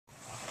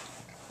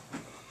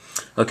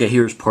Okay,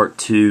 here's part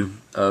 2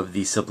 of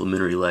the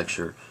supplementary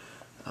lecture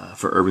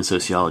for Urban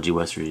Sociology,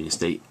 West Virginia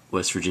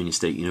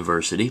State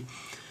University.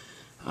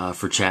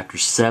 For Chapter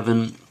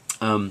 7,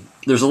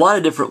 there's a lot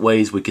of different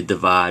ways we could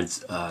divide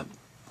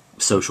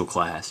social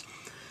class.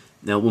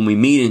 Now, when we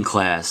meet in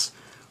class,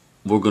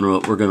 we're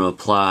gonna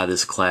apply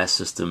this class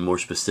system more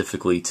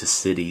specifically to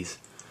cities,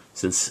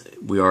 since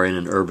we are in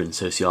an urban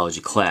sociology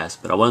class.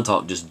 But I want to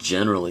talk just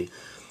generally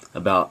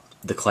about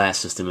the class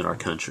system in our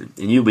country,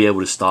 and you'll be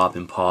able to stop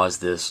and pause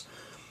this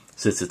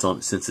since it's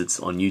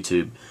on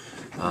YouTube,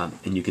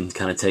 and you can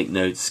kind of take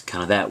notes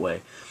kind of that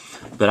way.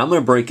 But I'm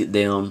going to break it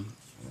down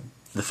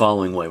the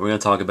following way. We're going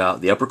to talk about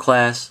the upper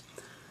class,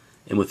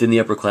 and within the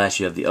upper class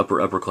you have the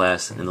upper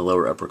class and the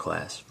lower upper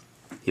class.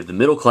 You have the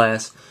middle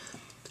class,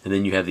 and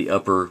then you have the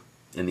upper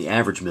and the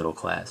average middle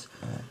class.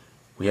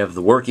 We have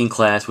the working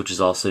class, which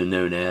is also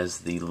known as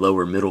the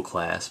lower middle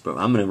class, but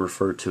I'm going to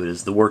refer to it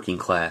as the working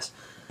class.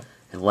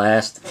 And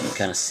last, you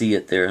kind of see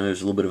it there, and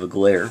there's a little bit of a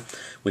glare,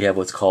 we have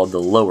what's called the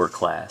lower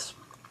class.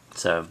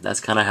 So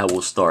that's kind of how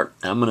we'll start.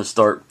 I'm going to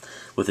start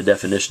with the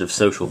definition of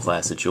social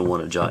class that you'll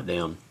want to jot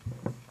down.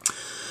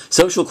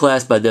 Social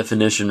class, by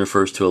definition,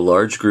 refers to a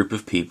large group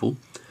of people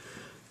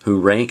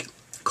who rank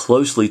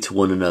closely to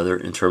one another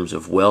in terms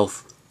of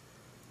wealth,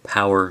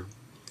 power,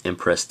 and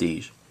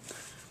prestige.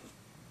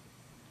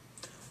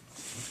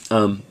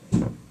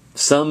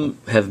 Some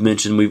have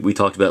mentioned, we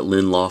talked about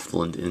Lynn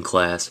Loftland in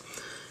class.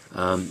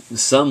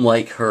 Some,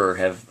 like her,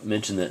 have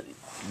mentioned that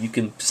you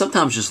can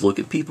sometimes just look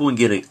at people and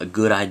get a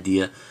good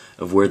idea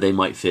of where they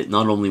might fit,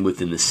 not only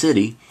within the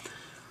city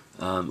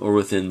or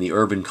within the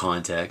urban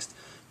context,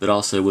 but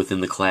also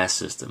within the class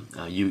system.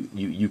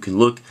 You can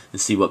look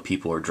and see what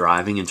people are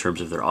driving in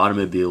terms of their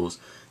automobiles,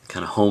 the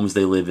kind of homes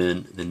they live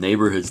in, the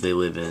neighborhoods they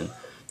live in,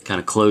 the kind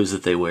of clothes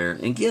that they wear,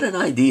 and get an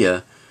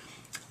idea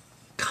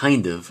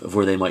kind of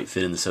where they might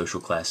fit in the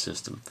social class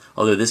system.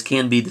 Although this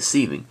can be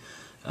deceiving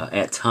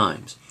at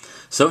times.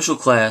 Social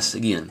class,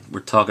 again,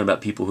 we're talking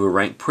about people who are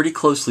ranked pretty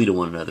closely to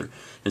one another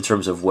in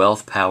terms of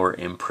wealth, power,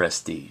 and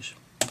prestige.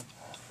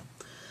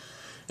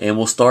 And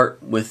we'll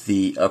start with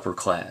the upper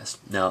class.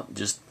 Now,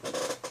 just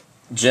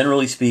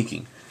generally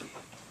speaking,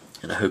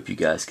 and I hope you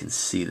guys can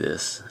see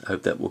this, I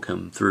hope that will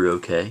come through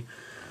okay.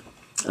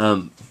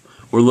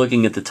 We're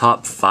looking at the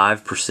top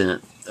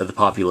 5% of the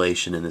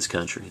population in this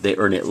country. They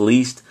earn at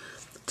least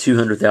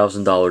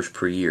 $200,000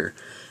 per year,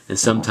 and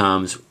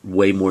sometimes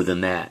way more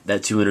than that.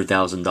 That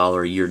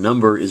 $200,000 a year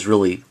number is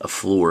really a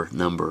floor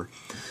number.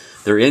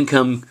 Their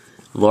income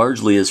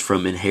largely is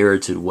from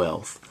inherited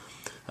wealth,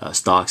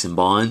 stocks and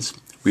bonds,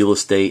 real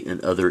estate, and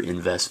other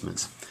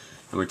investments.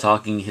 And we're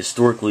talking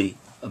historically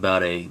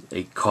about a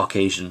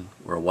Caucasian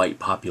or a white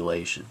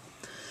population.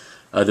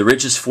 The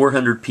richest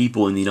 400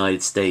 people in the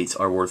United States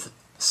are worth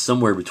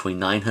somewhere between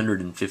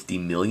 $950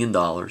 million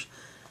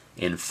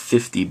and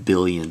 $50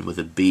 billion with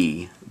a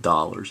B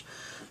dollars.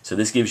 So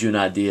this gives you an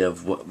idea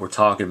of what we're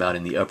talking about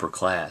in the upper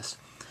class.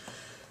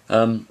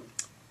 The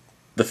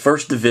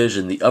first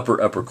division, the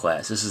upper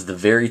class, this is the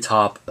very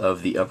top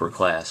of the upper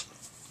class.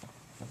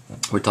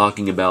 We're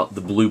talking about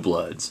the blue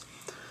bloods,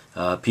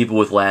 people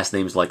with last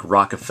names like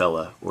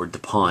Rockefeller or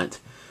DuPont.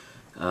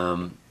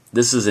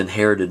 This is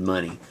inherited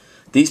money.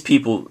 These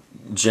people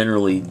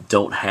generally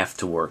don't have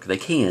to work. They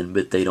can,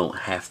 but they don't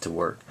have to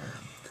work.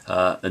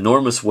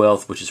 Enormous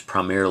wealth, which is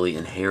primarily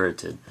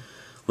inherited.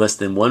 Less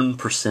than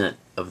 1%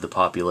 of the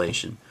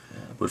population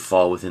would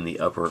fall within the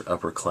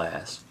upper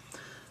class.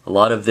 A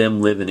lot of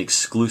them live in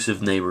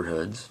exclusive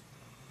neighborhoods,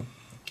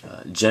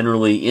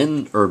 generally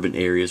in urban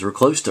areas or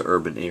close to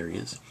urban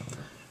areas.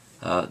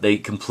 They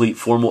complete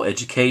formal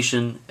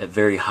education at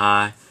very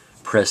high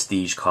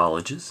prestige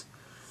colleges,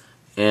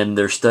 and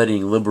they're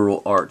studying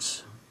liberal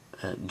arts.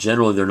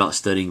 Generally, they're not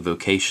studying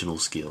vocational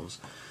skills.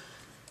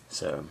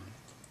 So,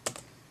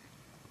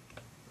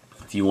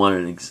 if you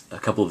want a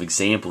couple of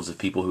examples of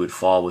people who would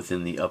fall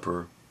within the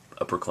upper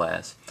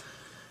class,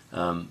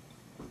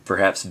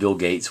 perhaps Bill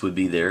Gates would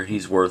be there.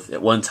 He's worth,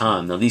 at one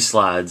time, now these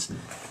slides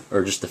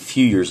are just a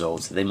few years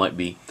old, so they might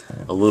be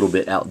a little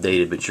bit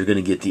outdated, but you're going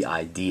to get the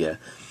idea.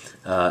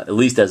 At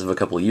least as of a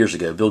couple of years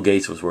ago, Bill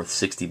Gates was worth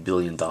 $60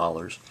 billion.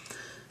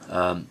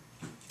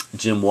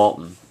 Jim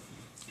Walton,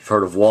 you've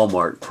heard of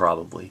Walmart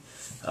probably,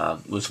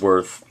 was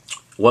worth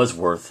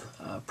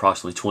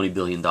approximately $20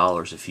 billion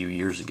a few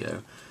years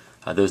ago.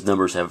 Those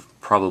numbers have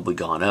probably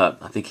gone up.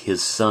 I think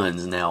his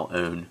sons now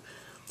own,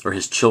 or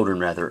his children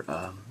rather,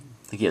 I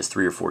think he has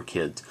 3 or 4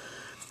 kids,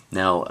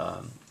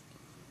 now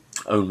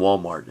own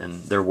Walmart,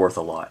 and they're worth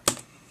a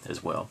lot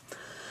as well.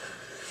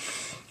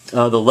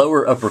 The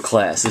lower upper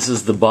class, this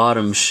is the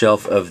bottom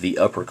shelf of the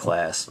upper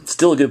class.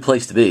 Still a good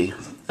place to be.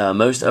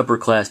 Most upper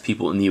class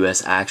people in the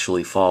U.S.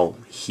 actually fall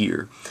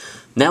here.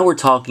 Now we're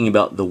talking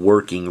about the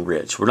working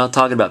rich. We're not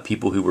talking about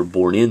people who were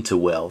born into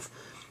wealth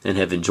and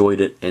have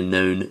enjoyed it and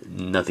known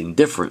nothing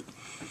different.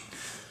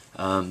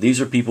 These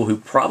are people who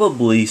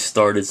probably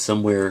started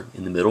somewhere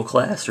in the middle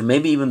class or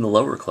maybe even the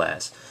lower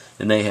class,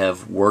 and they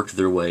have worked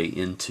their way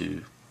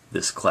into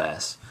this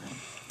class.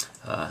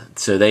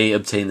 So they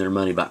obtain their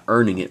money by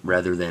earning it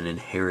rather than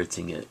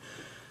inheriting it.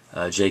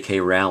 J.K.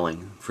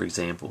 Rowling, for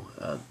example,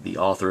 the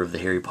author of the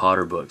Harry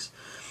Potter books.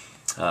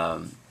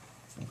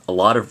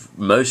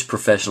 Most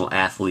professional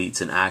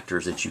athletes and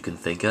actors that you can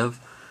think of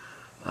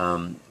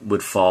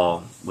would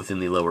fall within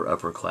the lower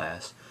upper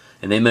class,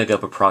 and they make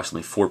up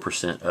approximately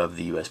 4% of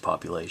the U.S.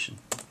 population.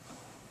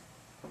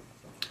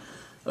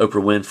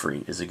 Oprah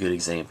Winfrey is a good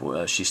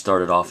example. She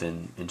started off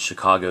in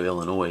Chicago,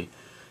 Illinois,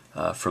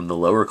 from the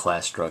lower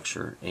class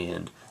structure,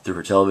 and through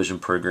her television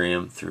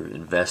program, through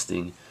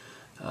investing,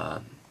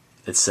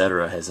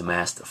 etc., has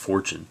amassed a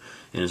fortune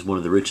and is one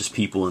of the richest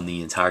people in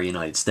the entire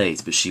United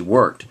States. But she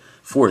worked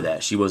for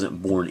that. She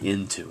wasn't born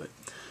into it.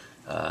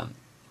 A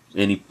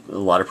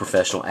lot of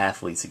professional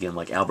athletes, again,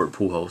 like Albert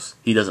Pujols,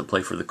 he doesn't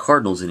play for the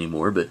Cardinals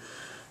anymore, but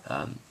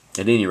at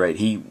any rate,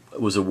 he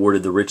was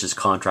awarded the richest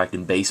contract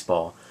in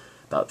baseball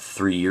about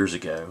 3 years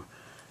ago.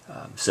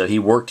 So he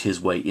worked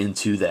his way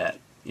into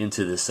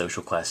this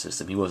social class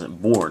system. He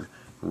wasn't born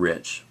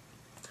rich.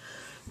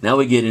 Now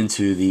we get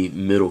into the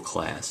middle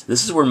class.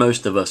 This is where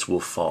most of us will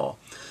fall.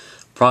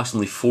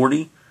 Approximately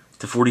 40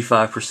 to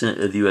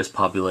 45% of the U.S.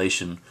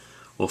 population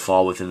will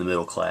fall within the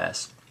middle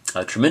class.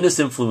 A tremendous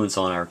influence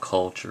on our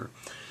culture.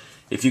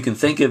 If you can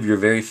think of your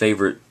very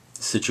favorite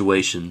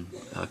situation,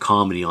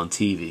 comedy on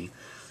TV,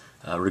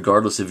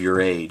 regardless of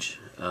your age,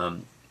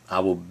 I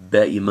will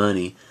bet you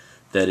money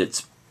that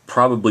it's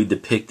probably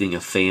depicting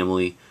a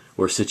family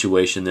or a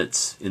situation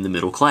that's in the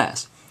middle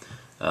class.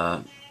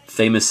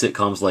 Famous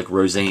sitcoms like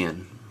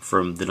Roseanne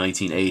from the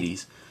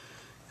 1980s,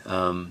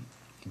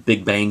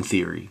 Big Bang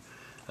Theory,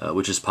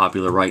 which is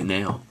popular right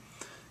now,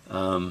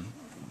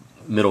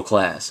 middle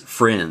class.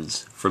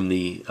 Friends from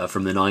the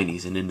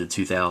 90s and into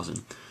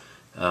 2000,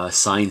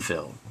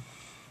 Seinfeld,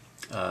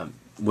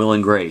 Will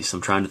and Grace.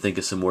 I'm trying to think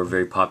of some more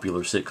very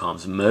popular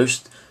sitcoms.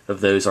 Most of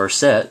those are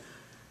set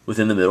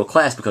within the middle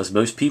class because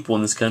most people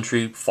in this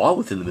country fall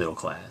within the middle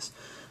class.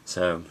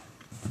 So,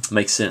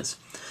 makes sense.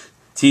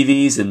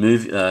 TV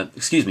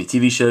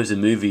shows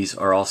and movies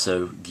are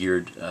also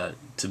geared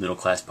to middle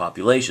class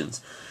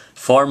populations.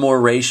 Far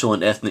more racial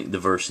and ethnic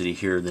diversity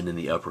here than in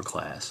the upper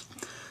class.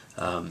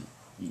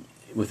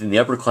 Within the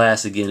upper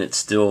class, again, it's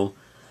still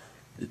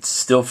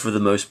for the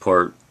most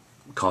part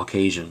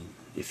Caucasian,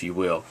 if you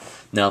will.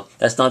 Now,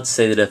 that's not to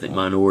say that ethnic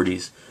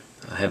minorities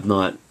have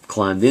not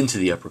climbed into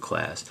the upper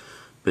class,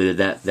 but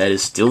that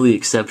is still the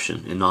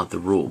exception and not the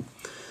rule.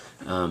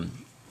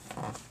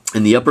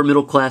 In the upper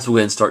middle class, we'll go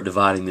ahead and start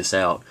dividing this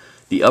out.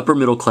 The upper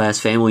middle class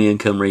family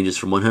income ranges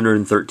from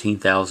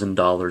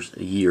 $113,000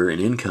 a year in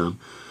income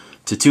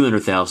to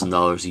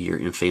 $200,000 a year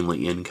in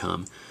family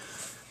income.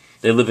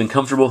 They live in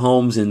comfortable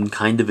homes in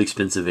kind of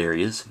expensive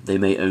areas. They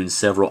may own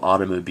several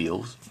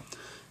automobiles,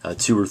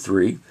 2 or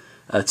 3.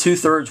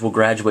 2/3 will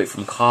graduate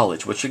from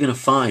college. What you're going to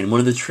find,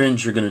 one of the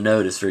trends you're going to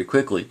notice very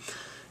quickly,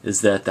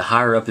 is that the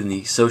higher up in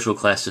the social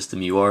class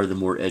system you are, the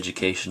more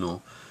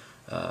educational,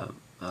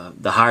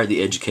 the higher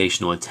the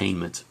educational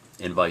attainment,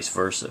 and vice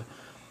versa.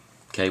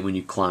 Okay, when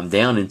you climb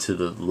down into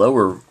the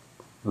lower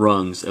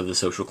rungs of the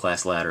social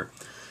class ladder,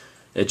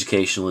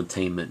 educational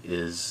attainment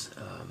is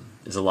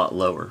a lot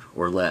lower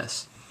or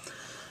less.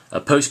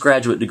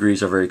 Postgraduate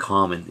degrees are very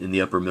common in the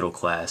upper middle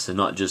class, and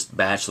not just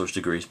bachelor's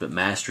degrees, but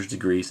master's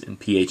degrees and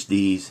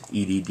PhDs,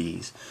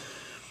 EDDs.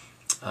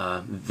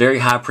 Very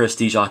high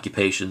prestige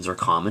occupations are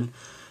common.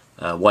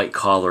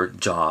 White-collar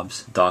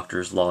jobs,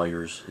 doctors,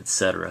 lawyers,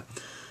 etc.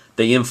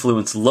 They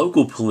influence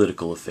local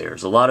political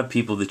affairs. A lot of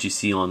people that you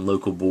see on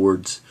local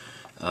boards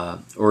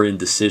or in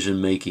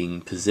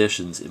decision-making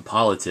positions in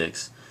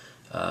politics,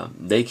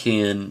 they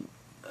can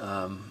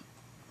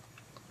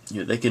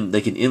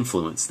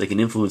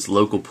influence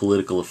local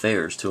political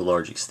affairs to a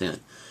large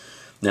extent.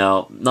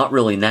 Now, not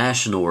really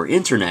national or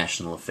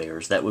international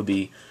affairs. That would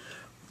be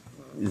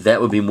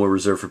more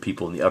reserved for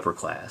people in the upper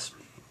class.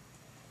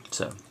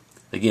 So,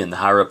 again, the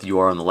higher up you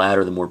are on the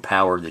ladder, the more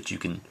power that you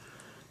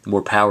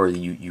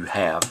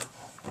have.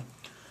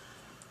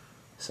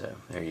 So,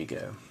 there you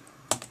go.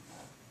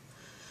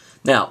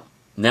 Now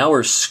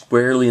we're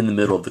squarely in the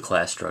middle of the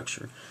class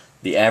structure,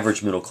 the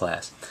average middle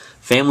class.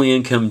 Family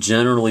income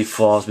generally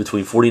falls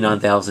between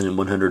 $49,000 and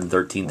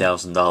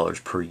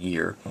 $113,000 per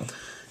year.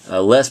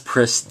 Less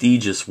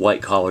prestigious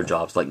white-collar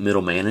jobs like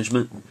middle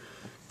management,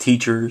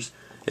 teachers,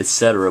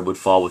 etc. would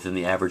fall within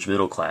the average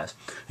middle class.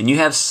 And you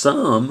have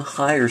some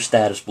higher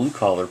status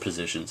blue-collar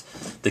positions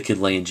that could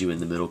land you in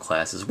the middle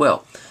class as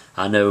well.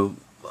 I know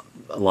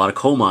a lot of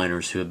coal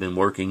miners who have been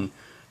working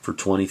for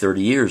 20,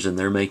 30 years and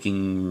they're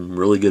making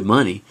really good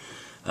money.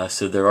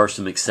 So there are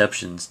some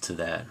exceptions to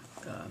that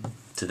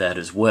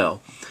as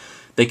well.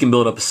 They can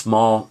build up a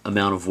small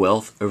amount of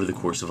wealth over the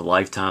course of a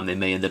lifetime. They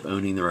may end up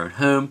owning their own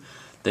home.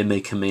 They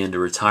may command a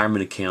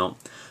retirement account.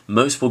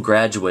 Most will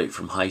graduate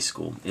from high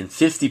school, and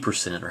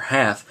 50% or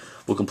half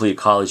will complete a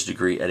college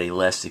degree at a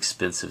less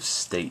expensive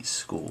state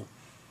school.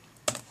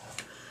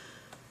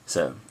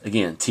 So,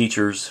 again,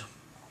 teachers,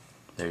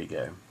 there you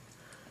go,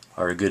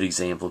 are a good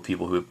example of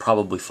people who would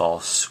probably fall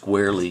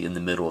squarely in the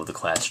middle of the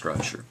class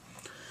structure.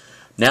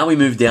 Now we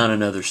move down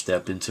another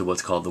step into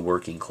what's called the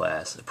working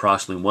class.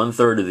 Approximately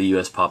 1/3 of the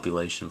U.S.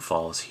 population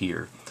falls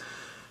here.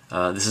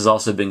 This has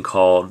also been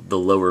called the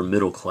lower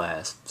middle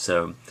class.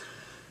 So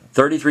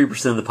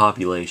 33% of the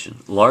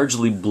population,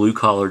 largely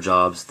blue-collar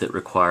jobs that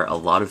require a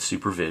lot of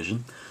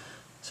supervision.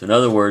 So in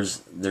other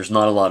words, there's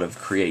not a lot of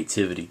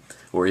creativity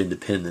or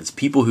independence.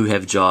 People who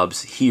have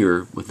jobs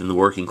here within the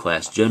working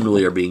class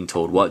generally are being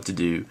told what to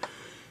do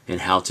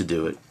and how to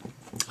do it.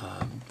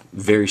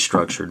 Very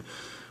structured,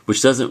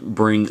 which doesn't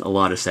bring a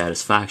lot of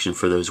satisfaction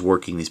for those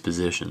working these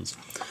positions.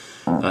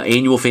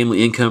 Annual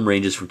family income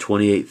ranges from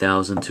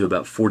 $28,000 to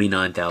about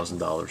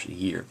 $49,000 a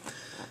year.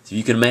 So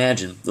you can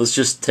imagine, let's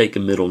just take a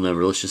middle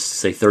number, let's just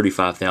say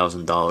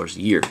 $35,000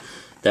 a year.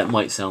 That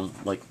might sound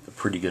like a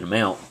pretty good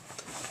amount,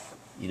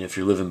 if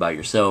you're living by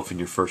yourself and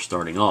you're first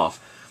starting off.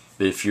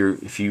 But if you're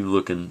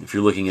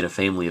looking at a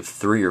family of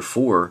 3 or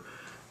 4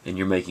 and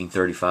you're making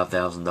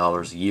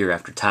 $35,000 a year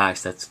after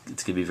tax, it's going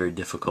to be very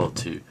difficult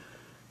to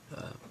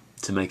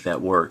make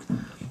that work.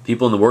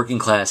 People in the working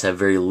class have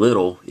very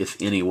little, if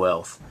any,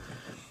 wealth,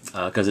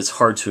 because it's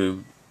hard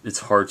to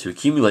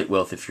accumulate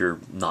wealth if you're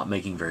not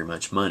making very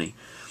much money.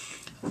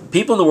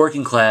 People in the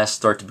working class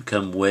start to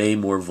become way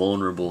more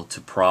vulnerable to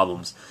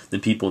problems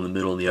than people in the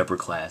middle and the upper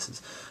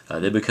classes.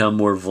 They become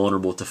more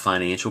vulnerable to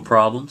financial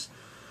problems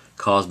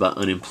caused by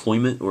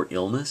unemployment or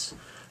illness.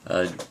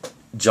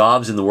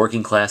 Jobs in the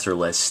working class are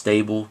less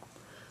stable.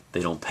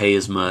 They don't pay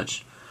as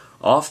much.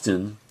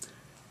 Often,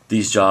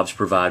 these jobs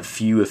provide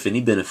few, if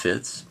any,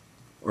 benefits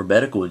or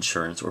medical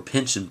insurance or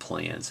pension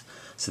plans.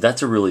 So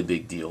that's a really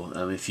big deal.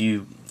 I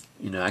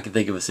can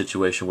think of a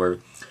situation where,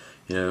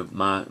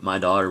 my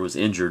daughter was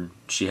injured.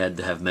 She had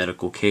to have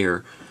medical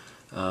care.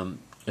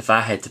 If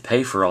I had to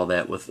pay for all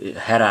that,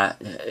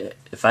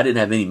 if I didn't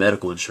have any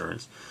medical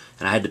insurance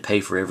and I had to pay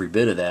for every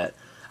bit of that,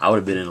 I would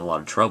have been in a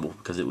lot of trouble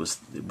because it would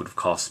have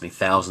cost me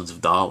thousands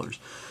of dollars.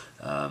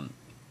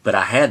 But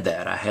I had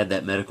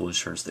that medical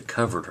insurance that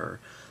covered her,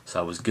 so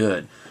I was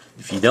good.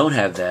 If you don't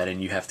have that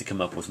and you have to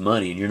come up with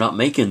money and you're not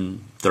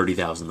making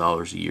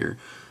 $30,000 a year,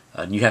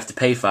 and you have to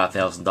pay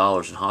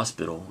 $5,000 in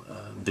hospital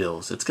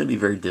bills, it's going to be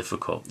very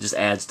difficult. It just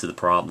adds to the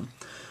problem,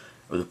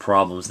 or the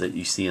problems that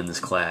you see in this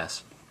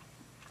class.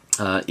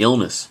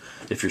 Illness.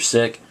 If you're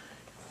sick,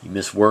 you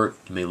miss work,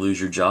 you may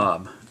lose your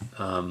job.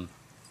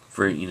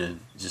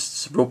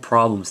 Just real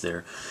problems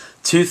there.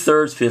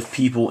 2/3 of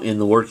people in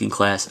the working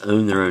class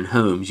own their own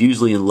homes,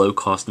 usually in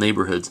low-cost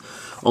neighborhoods.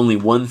 Only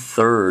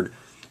 1/3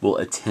 will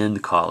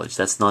attend college.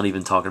 That's not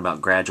even talking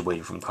about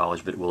graduating from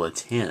college, but will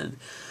attend.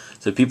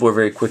 So people are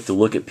very quick to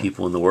look at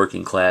people in the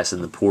working class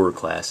and the poorer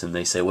class, and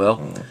they say,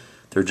 well,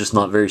 they're just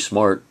not very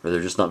smart, or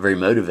they're just not very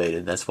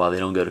motivated. That's why they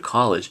don't go to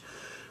college.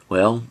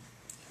 Well,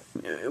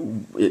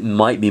 it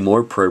might be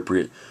more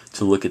appropriate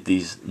to look at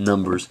these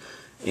numbers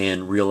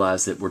and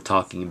realize that we're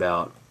talking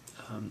about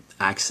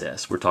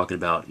access. We're talking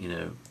about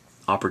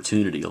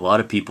opportunity. A lot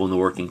of people in the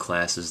working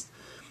class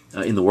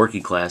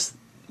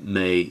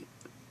may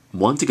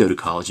want to go to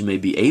college and may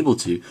be able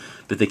to,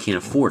 but they can't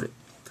afford it.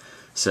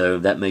 So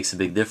that makes a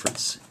big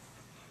difference.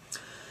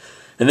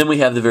 And then we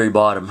have the very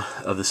bottom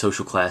of the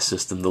social class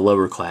system, the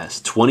lower class.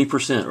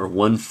 20% or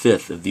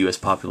 1/5 of the U.S.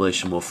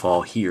 population will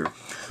fall here.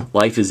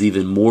 Life is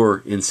even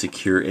more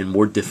insecure and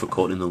more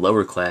difficult in the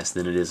lower class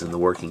than it is in the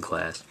working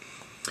class.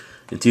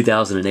 In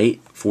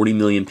 2008, 40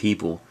 million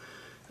people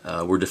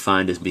were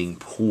defined as being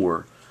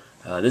poor.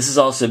 This has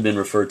also been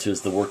referred to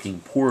as the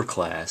working poor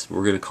class.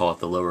 We're going to call it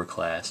the lower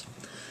class.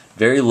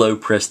 Very low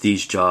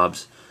prestige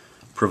jobs,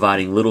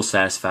 providing little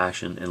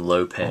satisfaction and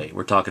low pay.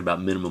 We're talking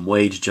about minimum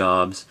wage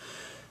jobs.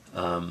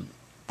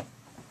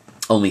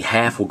 Only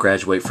half will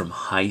graduate from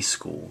high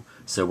school.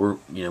 So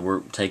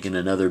we're taking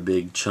another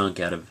big chunk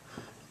out of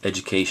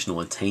educational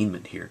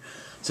attainment here.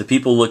 So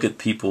people look at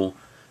people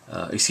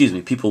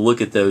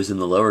look at those in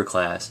the lower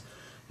class,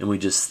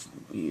 and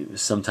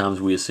sometimes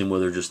we assume, well,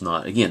 they're just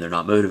not, again, they're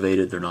not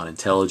motivated, they're not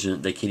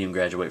intelligent, they can't even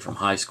graduate from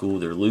high school,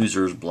 they're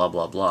losers, blah,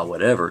 blah, blah,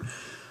 whatever.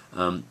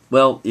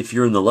 Well, if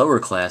you're in the lower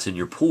class and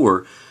you're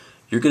poor,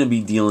 you're going to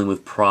be dealing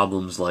with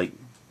problems like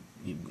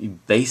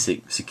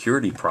basic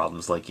security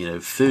problems, like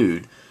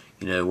food.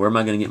 Where am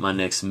I going to get my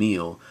next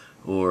meal?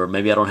 Or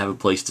maybe I don't have a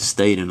place to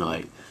stay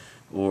tonight.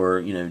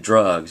 Or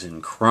drugs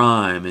and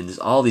crime and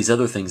all these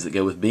other things that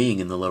go with being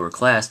in the lower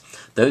class.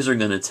 Those are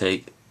going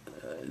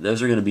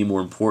to be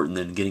more important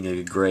than getting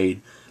a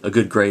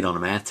good grade on a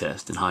math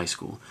test in high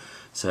school.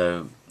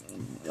 So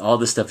all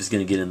this stuff is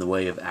going to get in the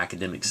way of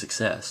academic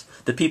success.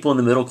 The people in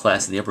the middle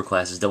class and the upper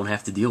classes don't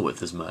have to deal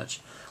with as much,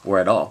 or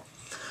at all.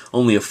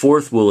 Only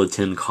 1/4 will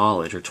attend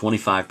college, or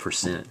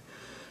 25%.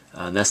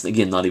 And that's,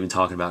 again, not even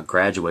talking about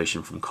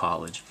graduation from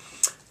college.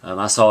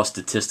 I saw a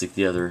statistic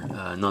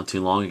not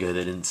too long ago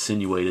that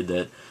insinuated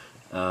that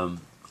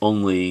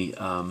only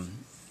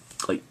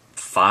like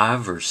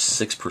 5 or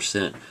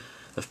 6%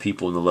 of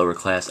people in the lower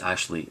class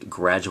actually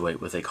graduate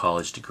with a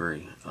college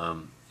degree.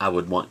 I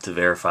would want to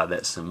verify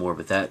that some more,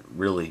 but that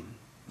really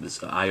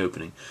is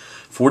eye-opening.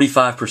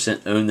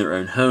 45% own their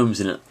own homes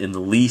in the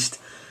least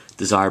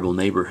desirable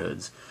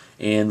neighborhoods.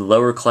 And the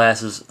lower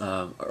classes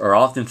are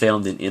often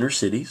found in inner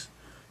cities,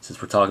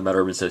 since we're talking about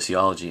urban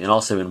sociology, and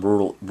also in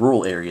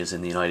rural areas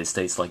in the United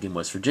States, like in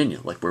West Virginia,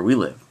 like where we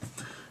live.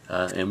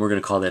 And we're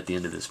going to call that the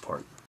end of this part.